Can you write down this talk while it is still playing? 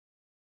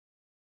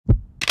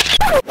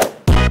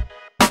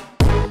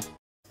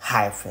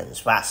Hi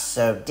friends, what's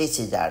up? This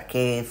is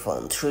Arcade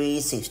Phone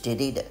 360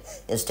 Reader.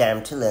 It's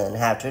time to learn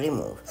how to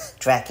remove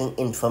tracking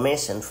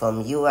information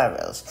from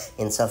URLs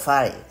in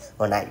Safari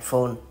on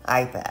iPhone,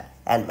 iPad,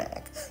 and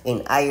Mac. In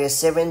iOS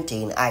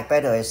 17,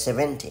 iPadOS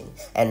 17,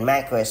 and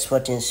macOS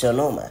 14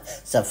 Sonoma,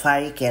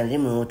 Safari can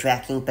remove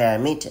tracking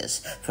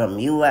parameters from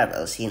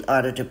URLs in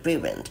order to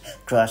prevent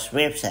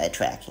cross-website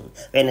tracking.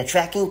 When a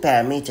tracking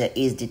parameter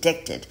is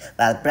detected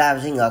while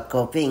browsing or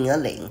copying a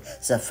link,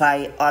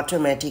 Safari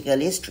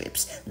automatically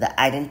strips the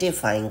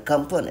identifying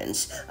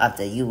components of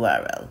the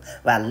URL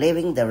while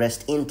leaving the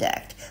rest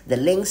intact. The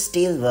links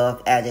still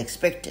work as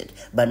expected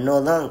but no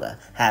longer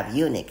have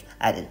unique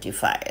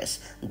identifiers.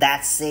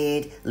 That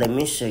said, let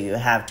me show you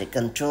how to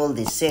control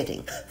this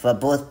setting for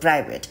both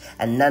private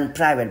and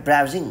non-private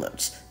browsing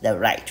modes the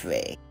right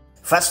way.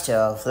 First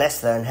off,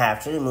 let's learn how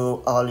to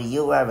remove all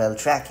URL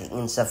tracking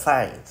in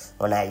Safari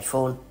on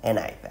iPhone and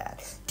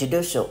iPad. To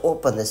do so,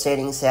 open the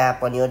Settings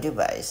app on your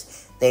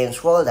device, then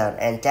scroll down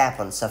and tap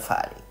on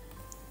Safari.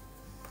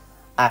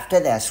 After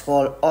that,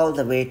 scroll all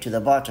the way to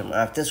the bottom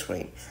of the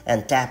screen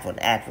and tap on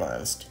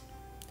Advanced.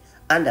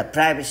 Under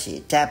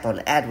Privacy, tap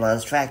on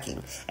Advanced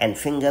Tracking and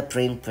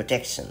Fingerprint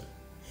Protection.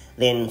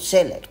 Then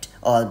select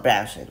All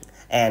Browsing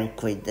and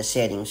quit the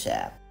Settings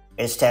app.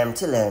 It's time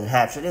to learn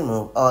how to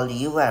remove all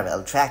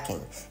URL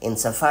tracking in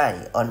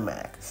Safari on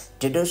Mac.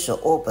 To do so,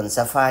 open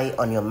Safari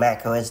on your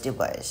macOS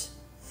device.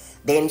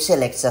 Then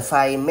select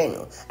Safari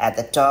menu at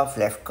the top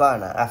left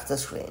corner of the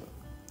screen.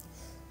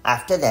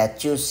 After that,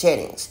 choose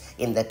Settings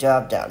in the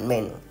drop-down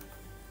menu.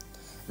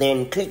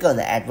 Then click on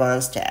the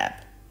Advanced tab.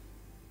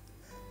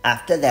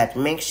 After that,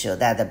 make sure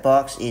that the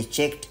box is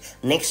checked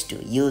next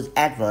to Use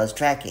Advanced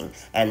Tracking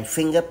and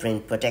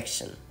Fingerprint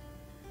Protection.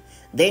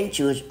 Then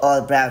choose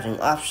All Browsing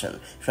option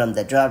from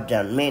the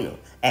drop-down menu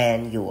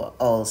and you are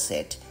all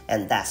set.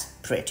 And that's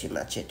pretty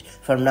much it.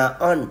 From now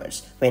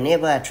onwards,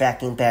 whenever a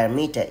tracking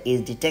parameter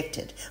is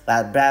detected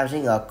while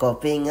browsing or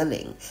copying a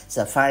link,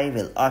 Safari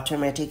will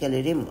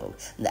automatically remove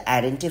the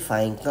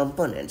identifying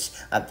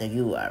components of the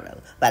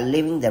URL while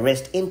leaving the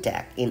rest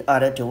intact in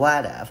order to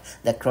ward off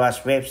the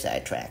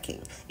cross-website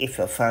tracking. If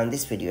you found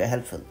this video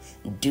helpful,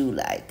 do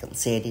like and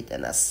share it,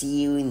 and I'll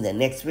see you in the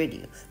next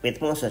video with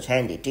more such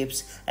handy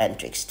tips and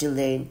tricks. Till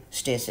then,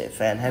 stay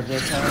safe and have a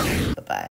great time. Bye-bye.